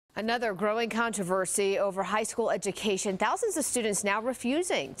Another growing controversy over high school education. Thousands of students now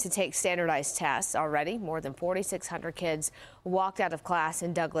refusing to take standardized tests. Already, more than 4,600 kids walked out of class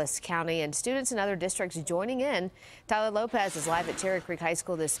in Douglas County, and students in other districts joining in. Tyler Lopez is live at Cherry Creek High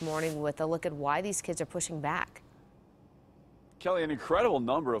School this morning with a look at why these kids are pushing back. Kelly, an incredible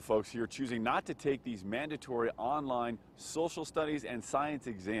number of folks here choosing not to take these mandatory online social studies and science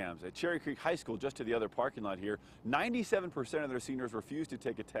exams. At Cherry Creek High School, just to the other parking lot here, 97% of their seniors refuse to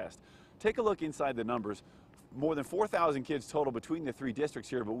take a test. Take a look inside the numbers. More than 4,000 kids total between the three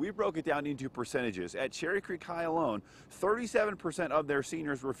districts here, but we broke it down into percentages. At Cherry Creek High alone, 37% of their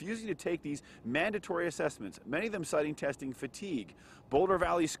seniors refusing to take these mandatory assessments, many of them citing testing fatigue. Boulder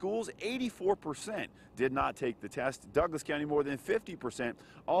Valley Schools, 84% did not take the test. Douglas County, more than 50%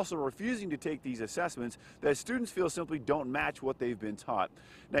 also refusing to take these assessments that students feel simply don't match what they've been taught.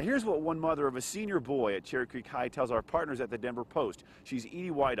 Now, here's what one mother of a senior boy at Cherry Creek High tells our partners at the Denver Post. She's Edie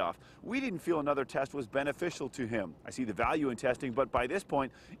Whiteoff. We didn't feel another test was beneficial to him. I see the value in testing, but by this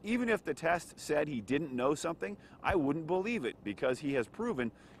point, even if the test said he didn't know something, I wouldn't believe it because he has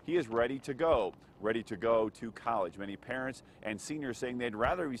proven he is ready to go to college. Many parents and seniors saying they'd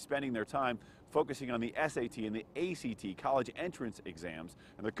rather be spending their time focusing on the SAT and the ACT college entrance exams.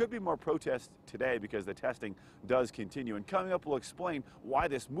 And there could be more protests today because the testing does continue. And coming up, we'll explain why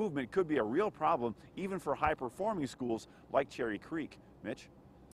this movement could be a real problem even for high-performing schools like Cherry Creek. Mitch?